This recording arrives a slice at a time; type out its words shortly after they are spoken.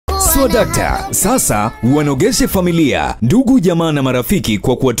Swadakta sasa wanogeshe familia, ndugu, jamaa na marafiki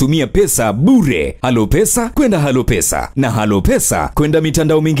kwa kuwatumia pesa bure. Halo Pesa kwenda Halo Pesa na Halo Pesa kwenda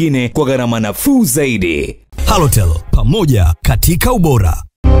mitandao mingine kwa gharama nafuu zaidi. Halotel, pamoja katika ubora.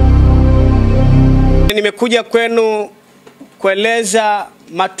 Nimekuja kwenu kueleza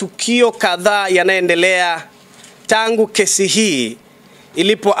matukio kadhaa yanayoendelea tangu kesi hii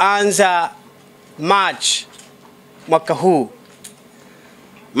ilipoanza March mwaka huu.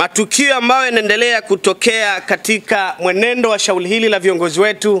 Matukio ambayo yanaendelea kutokea katika mwenendo wa shauri hili la viongozi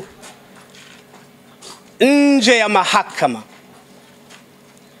wetu nje ya mahakama.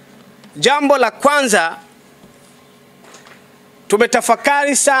 Jambo la kwanza,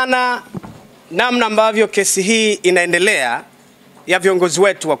 tumetafakari sana namna ambavyo kesi hii inaendelea ya viongozi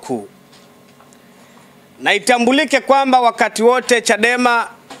wetu wakuu. Na itambulike kwamba wakati wote Chadema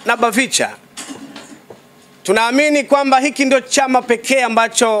na Bavicha tunaamini kwamba hiki ndio chama pekee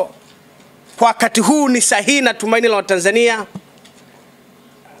ambacho kwa wakati huu ni sahihi na tumaini la Watanzania.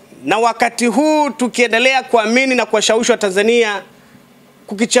 Na wakati huu tukiendelea kuamini na kuwashawishi Watanzania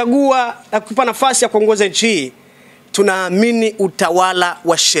kukichagua na kukipa nafasi ya kuongoza nchi hii, tunaamini utawala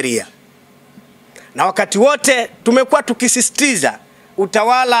wa sheria. Na wakati wote tumekuwa tukisisitiza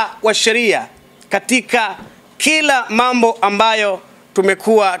utawala wa sheria katika kila mambo ambayo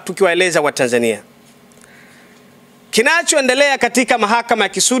tumekuwa tukiwaeleza Watanzania. Kinachoendelea katika mahakama ya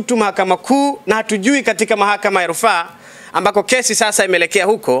Kisutu, mahakama kuu, na hatujui katika mahakama ya rufaa ambako kesi sasa imeelekea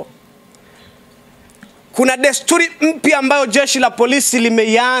huko, kuna desturi mpya ambayo jeshi la polisi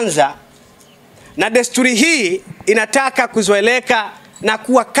limeianza, na desturi hii inataka kuzoeleka na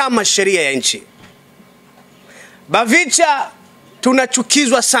kuwa kama sheria ya nchi. Bavicha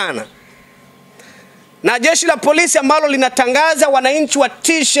tunachukizwa sana na jeshi la polisi ambalo linatangaza wananchi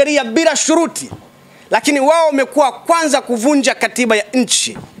watii sheria bila shuruti, lakini wao wamekuwa kwanza kuvunja katiba ya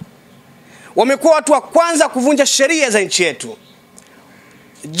nchi. Wamekuwa watu wa kwanza kuvunja sheria za nchi yetu.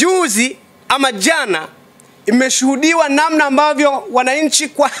 Juzi ama jana imeshuhudiwa namna ambavyo wananchi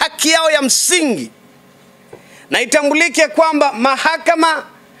kwa haki yao ya msingi, na itambulike kwamba mahakama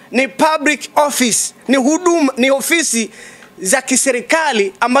ni public office, ni ofisi za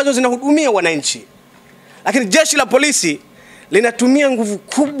kiserikali ambazo zinahudumia wananchi. Lakini jeshi la polisi linatumia nguvu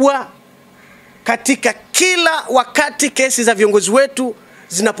kubwa katika kila wakati kesi za viongozi wetu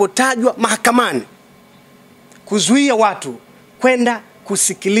zinapotajwa mahakamani, kuzuia watu kwenda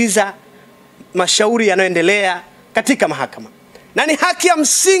kusikiliza mashauri yanayoendelea katika mahakama. Na ni haki ya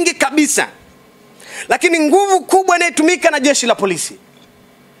msingi kabisa. Lakini nguvu kubwa inayotumika na jeshi la polisi,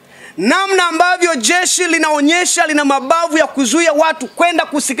 namna ambavyo jeshi linaonyesha lina mabavu ya kuzuia watu kwenda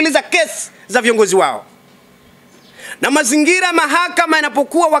kusikiliza kesi za viongozi wao. Na mazingira mahakama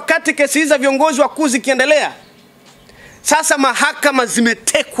yanapokuwa wakati kesi za viongozi wakuu zikiendelea, sasa mahakama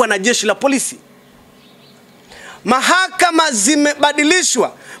zimetekwa na jeshi la polisi. Mahakama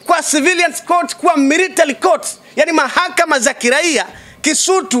zimebadilishwa kwa civilian court kuwa military court, yani mahakama za kiraia.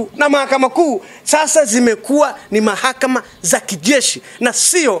 Kisutu na mahakama kuu sasa zimekuwa ni mahakama za kijeshi na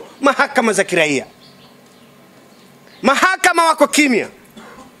sio mahakama za kiraia. Mahakama wako kimya,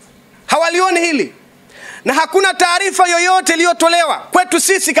 hawalioni hili, na hakuna taarifa yoyote iliyotolewa kwetu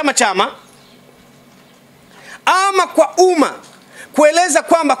sisi kama chama ama kwa umma kueleza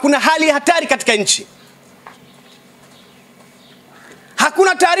kwamba kuna hali ya hatari katika nchi.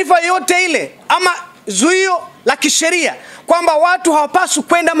 Hakuna taarifa yoyote ile ama zuio la kisheria kwamba watu hawapaswi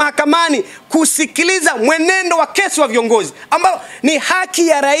kwenda mahakamani kusikiliza mwenendo wa kesi wa viongozi, ambao ni haki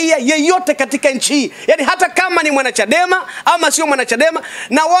ya raia yeyote katika nchi hii. Yani hata kama ni mwanachadema ama sio mwanachadema,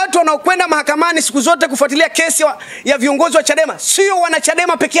 na watu wanaokwenda mahakamani siku zote kufuatilia kesi ya viongozi wa Chadema sio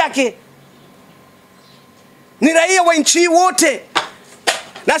wanachadema peke yake, ni raia wa nchi hii wote.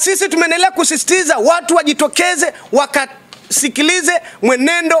 Na sisi tumeendelea kusisitiza watu wajitokeze wakasikilize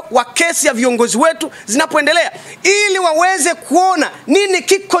mwenendo wa kesi ya viongozi wetu zinapoendelea, ili waweze kuona nini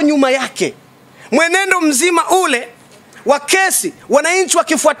kiko nyuma yake. Mwenendo mzima ule wa kesi, wananchi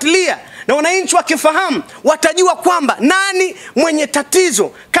wakifuatilia na wananchi wakifahamu, watajua kwamba nani mwenye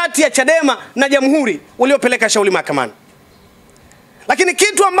tatizo kati ya Chadema na Jamhuri waliopeleka shauri mahakamani. Lakini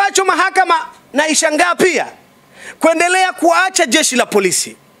kitu ambacho mahakama na ishangaa pia, kuendelea kuacha jeshi la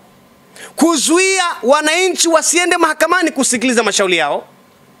polisi kuzuia wananchi wasiende mahakamani kusikiliza mashauri yao.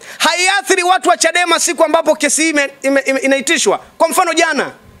 Haiathiri watu wa Chadema siku ambapo kesi hii inaitishwa. Kwa mfano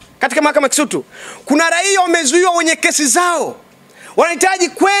jana katika mahakama Kisutu, kuna raia wamezuiwa wenye kesi zao, wanahitaji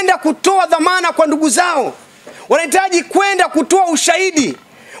kwenda kutoa dhamana kwa ndugu zao, wanahitaji kwenda kutoa ushahidi,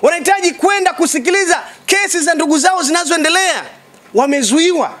 wanahitaji kwenda kusikiliza kesi za ndugu zao zinazoendelea.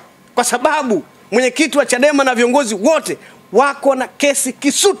 Wamezuiwa kwa sababu mwenyekiti wa Chadema na viongozi wote wako na kesi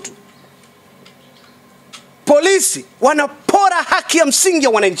Kisutu. polisi wanapora haki ya msingi ya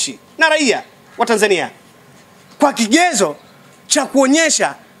wananchi na raia wa Tanzania kwa kigezo cha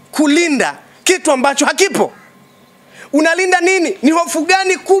kuonyesha kulinda kitu ambacho hakipo. Unalinda nini? Ni hofu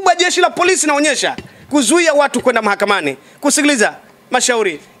gani kubwa jeshi la polisi naonyesha kuzuia watu kwenda mahakamani kusikiliza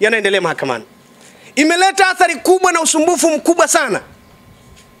mashauri yanaendelea mahakamani? Imeleta athari kubwa na usumbufu mkubwa sana.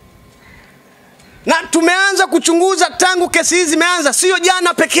 Na tumeanza kuchunguza tangu kesi hizi zimeanza, sio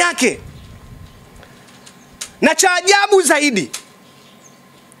jana peke yake. Na cha ajabu zaidi,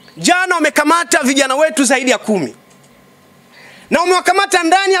 jana wamekamata vijana wetu zaidi ya 10. Na wamewakamata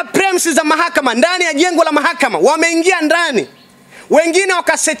ndani ya premises za mahakama, ndani ya jengo la mahakama. Wameingia ndani. Wengine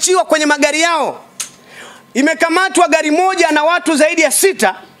wakasechiwa kwenye magari yao. Imekamatwa gari moja na watu zaidi ya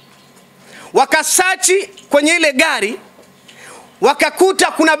 6. Wakasachi kwenye ile gari,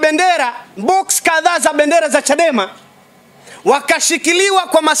 wakakuta kuna bendera, box kadhaa za bendera za Chadema. Wakashikiliwa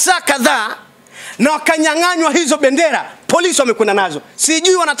kwa masaa kadhaa na wakanyang'anywa hizo bendera. Polisi wamekwenda nazo.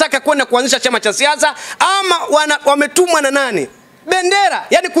 Sijui wanataka kwenda kuanzisha chama cha siasa ama wametumwa na nani. Bendera,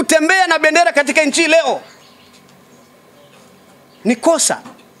 yani kutembea na bendera katika nchi leo ni kosa.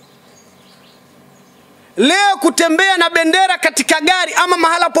 Leo kutembea na bendera katika gari ama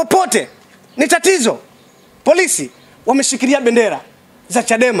mahala popote ni tatizo. Polisi wameshikilia bendera za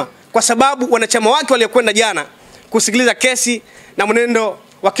Chadema kwa sababu wanachama wake waliokwenda jana kusikiliza kesi na mwenendo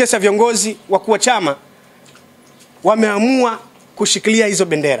wa kesi ya viongozi wakuu wa chama wameamua kushikilia hizo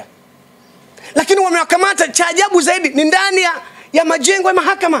bendera. Lakini wamewakamata, cha ajabu zaidi, ni ndani ya majengo ya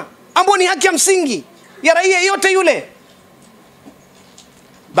mahakama ambao ni haki ya msingi ya raia yote yule.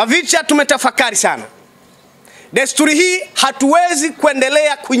 Bavicha, tumetafakari sana. Desturi hii hatuwezi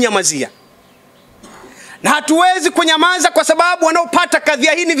kuendelea kuinyamazia. Na hatuwezi kunyamaza kwa sababu wanaopata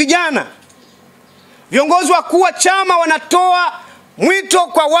kadhia hii ni vijana. Viongozi wakuu wa chama wanatoa mwito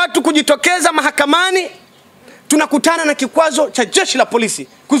kwa watu kujitokeza mahakamani. Tunakutana na kikwazo cha jeshi la polisi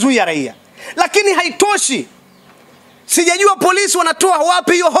kuzuia raia. Lakini haitoshi. Sijajua polisi wanatoa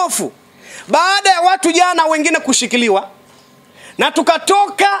wapi hiyo hofu. Baada ya watu jana wengine kushikiliwa na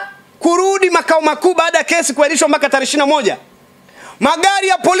tukatoka kurudi makao makuu baada ya kesi kuahirishwa mpaka tarehe 21. Magari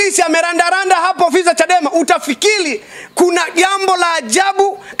ya polisi yamerandaranda hapo ofisi za Chadema. Utafikiri kuna jambo la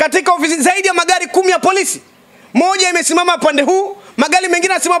ajabu katika ofisi. Zaidi ya magari 10 ya polisi. Moja imesimama pande huu, magari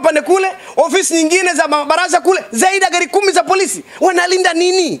mengine yanasimama pande kule, ofisi nyingine za baraza kule. Zaidi ya gari 10 za polisi. Wanalinda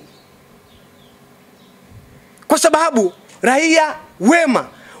nini? Kwa sababu raia wema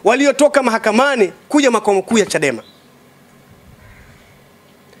waliotoka mahakamani kuja makao makuu ya Chadema.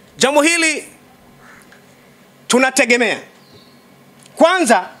 Jambo hili tunategemea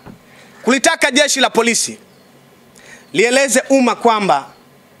kwanza kulitaka jeshi la polisi lieleze umma kwamba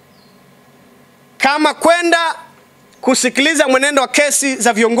kama kwenda kusikiliza mwenendo wa kesi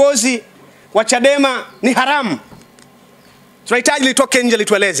za viongozi wa Chadema ni haramu, tunahitaji litoke nje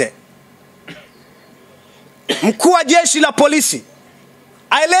litueleze. Mkuu wa jeshi la polisi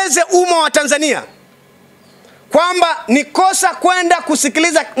aeleze umma wa Tanzania kwamba ni kosa kwenda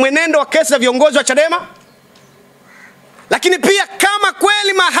kusikiliza mwenendo wa kesi za viongozi wa Chadema. Lakini pia kama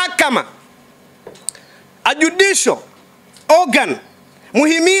kweli mahakama, a judicial organ,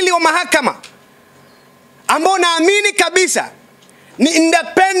 muhimili wa mahakama ambao naamini kabisa ni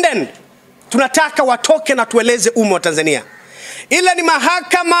independent, tunataka watoke na tueleze umma wa Tanzania. Ila ni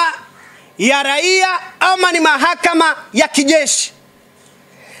mahakama ya raia ama ni mahakama ya kijeshi.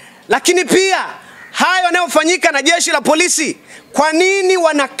 Lakini pia hayo yanayofanyika na jeshi la polisi, kwa nini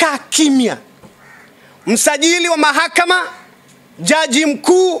wanakaa kimya? Msajili wa mahakama, jaji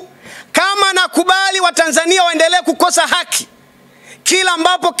mkuu, kama nakubali wa Tanzania waendelee kukosa haki kila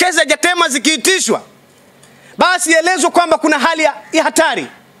ambapo kesi za Chadema zikiitishwa, basi elezwe kwamba kuna hali ya hatari.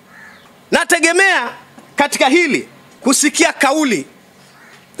 Nategemea katika hili kusikia kauli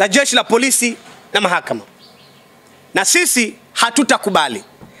za jeshi la polisi na mahakama. Na sisi hatutakubali.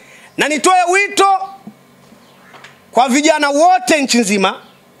 Na nitoe wito kwa vijana wote nchi nzima,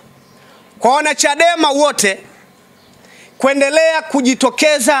 kwa wanachadema wote, kuendelea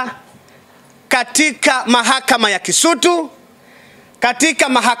kujitokeza katika mahakama ya Kisutu, katika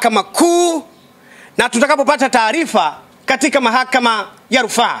mahakama kuu, na tutakapopata taarifa katika mahakama ya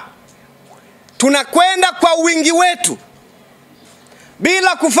rufaa. Tunakwenda kwa wingi wetu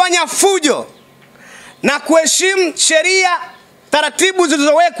bila kufanya fujo na kuheshimu sheria, taratibu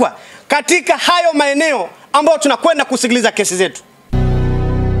zilizowekwa katika hayo maeneo ambayo tunakwenda kusikiliza kesi zetu.